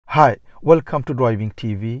Hi, welcome to Driving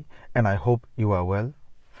TV, and I hope you are well.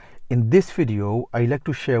 In this video, I'd like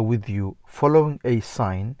to share with you following a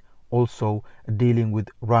sign, also dealing with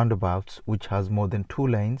roundabouts which has more than 2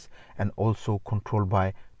 lanes and also controlled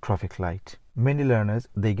by traffic light. Many learners,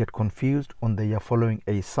 they get confused when they are following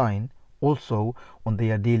a sign, also when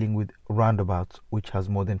they are dealing with roundabouts which has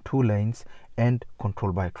more than 2 lanes and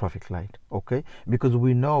controlled by traffic light. Okay, because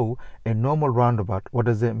we know a normal roundabout, what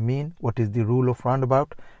does it mean? What is the rule of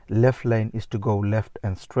roundabout? Left lane is to go left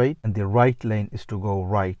and straight, and the right lane is to go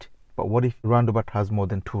right. But what if roundabout has more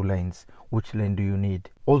than 2 lanes? Which lane do you need?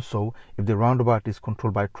 Also, if the roundabout is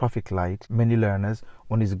controlled by traffic light, many learners,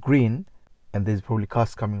 when it's green and there's probably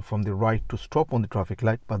cars coming from the right to stop on the traffic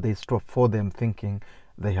light, but they stop for them thinking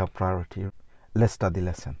they have priority. Let's start the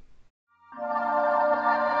lesson.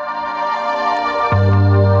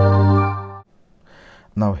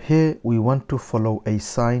 Now here we want to follow a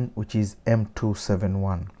sign which is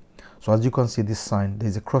M271. So as you can see this sign, there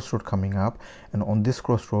is a crossroad coming up, and on this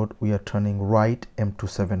crossroad we are turning right,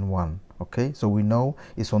 M271. Okay, so we know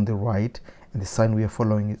it's on the right and the sign we are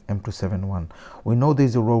following is M271. We know there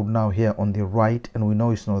is a road now here on the right, and we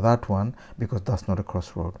know it's not that one because that's not a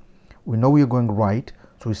crossroad. We know we are going right,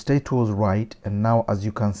 so we stay towards right, and now as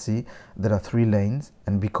you can see there are 3 lanes,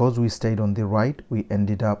 and because we stayed on the right we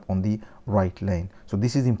ended up on the right lane. So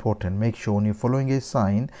this is important. Make sure when you're following a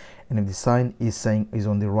sign, and if the sign is saying is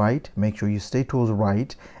on the right, make sure you stay towards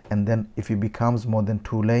right, and then if it becomes more than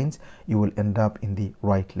 2 lanes you will end up in the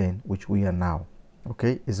right lane, which we are now.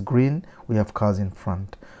 Okay, it's green, we have cars in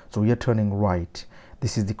front, so we are turning right.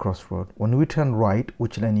 This is the crossroad. When we turn right,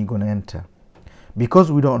 which lane are you going to enter?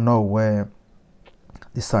 Because we don't know where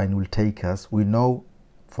the sign will take us, we know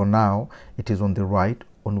for now it is on the right.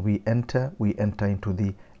 When we enter into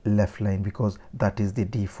the left lane because that is the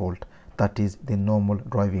default, that is the normal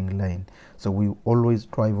driving lane. So we always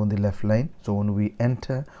drive on the left lane, so when we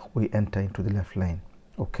enter into the left lane.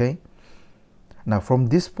 Okay, now from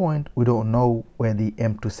this point we don't know where the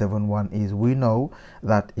M271 is. We know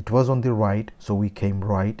that it was on the right, so we came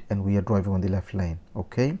right and we are driving on the left lane.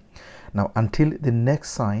 Okay, now until the next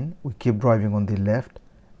sign we keep driving on the left,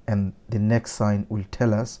 and the next sign will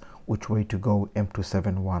tell us which way to go,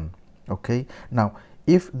 M271. Okay, now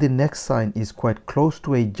if the next sign is quite close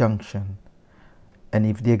to a junction, and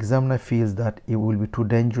if the examiner feels that it will be too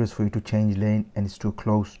dangerous for you to change lane and it's too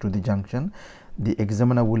close to the junction, the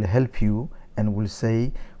examiner will help you and will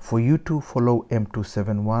say for you to follow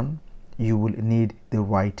M271 you will need the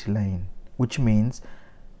right lane, which means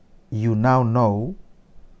you now know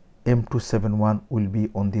M271 will be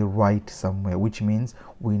on the right somewhere, which means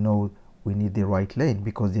we know we need the right lane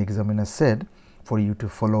because the examiner said for you to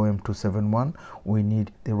follow M271 we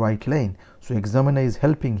need the right lane. So examiner is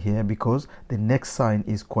helping here because the next sign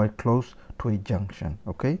is quite close to a junction.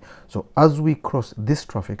 Okay, so as we cross this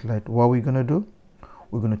traffic light, what are we going to do?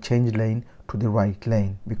 We're going to change lane to the right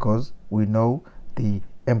lane because we know the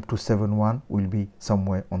M271 will be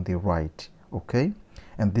somewhere on the right. Okay,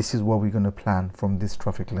 and this is what we're going to plan from this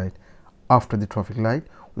traffic light. After the traffic light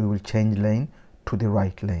we will change lane to the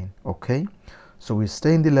right lane. Okay, so we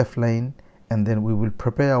stay in the left lane and then we will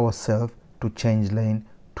prepare ourselves to change lane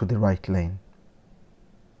to the right lane.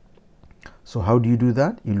 So how do you do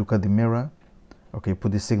that? You look at the mirror. Okay,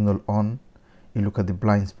 put the signal on, you look at the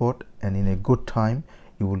blind spot, and in a good time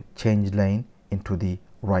you will change lane into the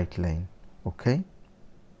right lane. Okay,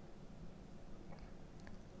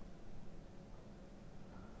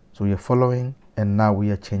 so we are following and now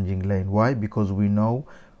we are changing lane. Why? Because we know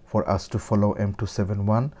for us to follow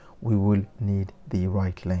M271 we will need the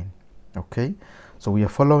right lane. Okay, so we are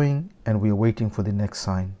following and we are waiting for the next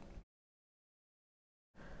sign.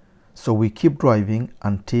 So we keep driving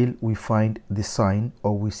until we find the sign,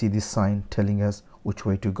 or we see this sign telling us which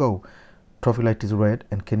way to go. Traffic light is red,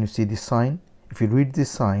 and can you see the sign? If you read this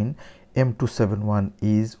sign, M271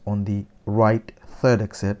 is on the right 3rd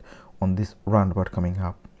exit on this roundabout coming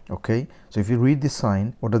up. Okay, so if you read the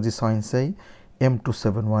sign, what does the sign say?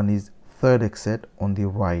 M271 is 3rd exit on the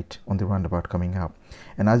right on the roundabout coming up.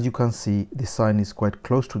 And as you can see, the sign is quite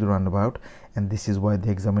close to the roundabout, and this is why the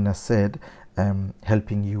examiner said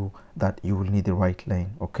helping you that you will need the right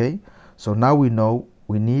lane. Okay, so now we know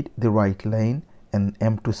we need the right lane, and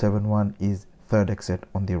M271 is 3rd exit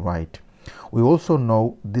on the right. We also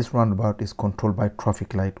know this roundabout is controlled by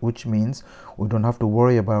traffic light, which means we don't have to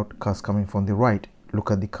worry about cars coming from the right.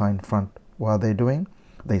 Look at the car in front. What are they doing?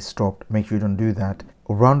 They stopped. Make sure you don't do that.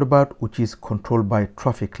 A roundabout which is controlled by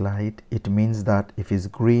traffic light, it means that if it's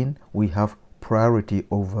green we have priority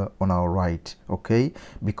over on our right. Okay,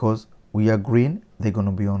 because we are green, they're going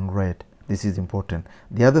to be on red. This is important.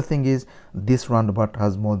 The other thing is this roundabout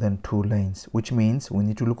has more than 2 lanes, which means we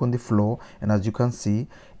need to look on the floor, and as you can see,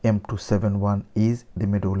 M271 is the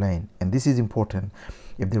middle lane, and this is important.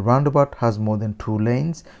 If the roundabout has more than 2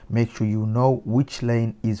 lanes, make sure you know which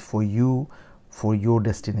lane is for you, for your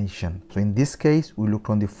destination. So in this case, we looked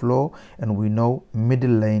on the floor and we know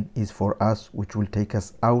middle lane is for us, which will take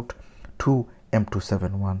us out to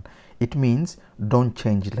M271. It means don't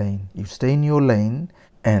change lane. You stay in your lane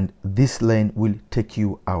and this lane will take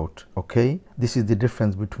you out. Okay, this is the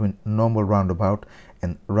difference between normal roundabout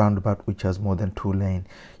and roundabout which has more than 2 lanes.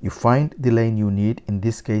 You find the lane you need. In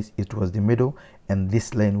this case, it was the middle, and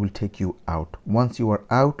this lane will take you out. Once you are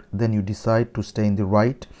out, then you decide to stay in the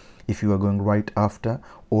right if you are going right after,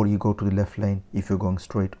 or you go to the left lane if you're going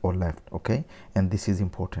straight or left. Okay, and this is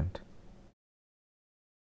important.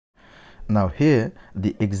 Now here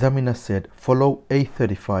the examiner said follow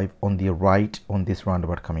A35 on the right on this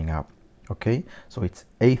roundabout coming up. Okay, so it's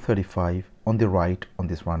A35 on the right on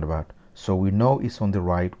this roundabout. So we know it's on the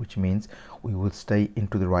right, which means we will stay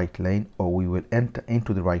into the right lane, or we will enter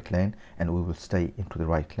into the right lane and we will stay into the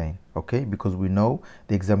right lane. Okay, because we know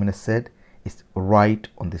the examiner said it's right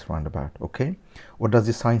on this roundabout. Okay, what does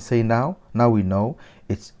the sign say now? Now we know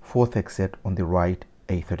it's 4th exit on the right,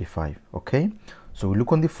 A35. Okay, so we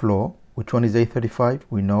look on the floor. Which one is A35?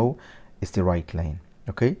 We know it's the right lane.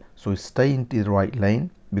 Okay, so we stay in the right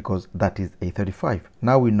lane because that is A35.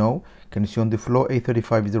 Now we know, can you see on the floor,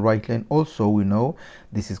 A35 is the right lane. Also we know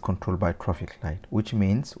this is controlled by traffic light, which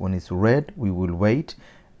means when it's red we will wait,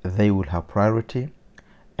 they will have priority,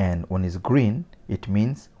 and when it's green it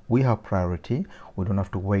means we have priority. We don't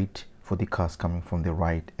have to wait for the cars coming from the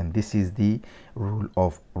right. And this is the rule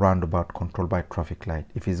of roundabout controlled by traffic light.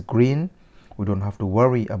 If it's green, we don't have to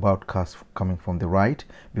worry about cars coming from the right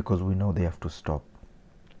because we know they have to stop.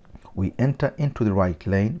 We enter into the right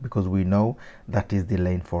lane because we know that is the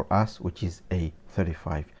lane for us, which is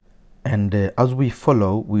A35. And as we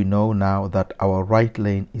follow, we know now that our right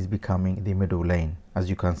lane is becoming the middle lane, as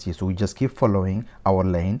you can see. So we just keep following our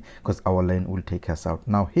lane because our lane will take us out.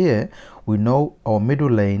 Now here we know our middle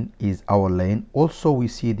lane is our lane. Also we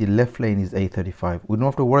see the left lane is A35. We don't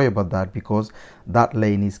have to worry about that because that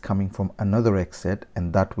lane is coming from another exit,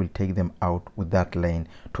 and that will take them out with that lane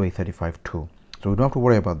to A35 too. So we don't have to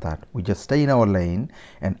worry about that. We just stay in our lane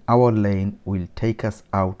and our lane will take us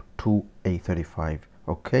out to A35.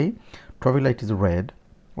 Okay, traffic light is red.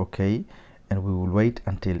 Okay, and we will wait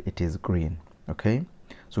until it is green. Okay,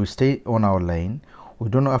 so we stay on our lane. We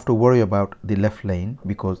don't have to worry about the left lane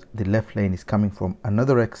because the left lane is coming from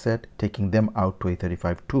another exit, taking them out to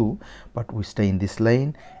A35 too. But we stay in this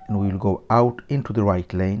lane and we will go out into the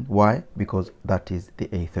right lane. Why? Because that is the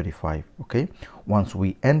A35. Okay, once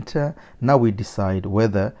we enter, now we decide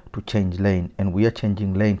whether to change lane, and we are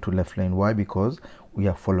changing lane to left lane. Why? Because we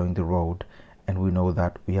are following the road and we know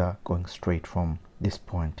that we are going straight from this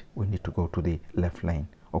point. We need to go to the left lane.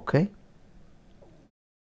 Okay.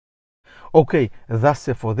 Okay, that's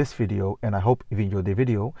it for this video, and I hope you enjoyed the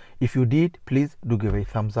video. If you did, please do give a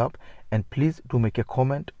thumbs up, and please do make a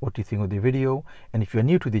comment what you think of the video. And if you're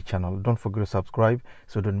new to the channel, don't forget to subscribe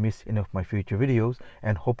so don't miss any of my future videos,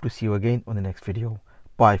 and hope to see you again on the next video.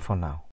 Bye for now.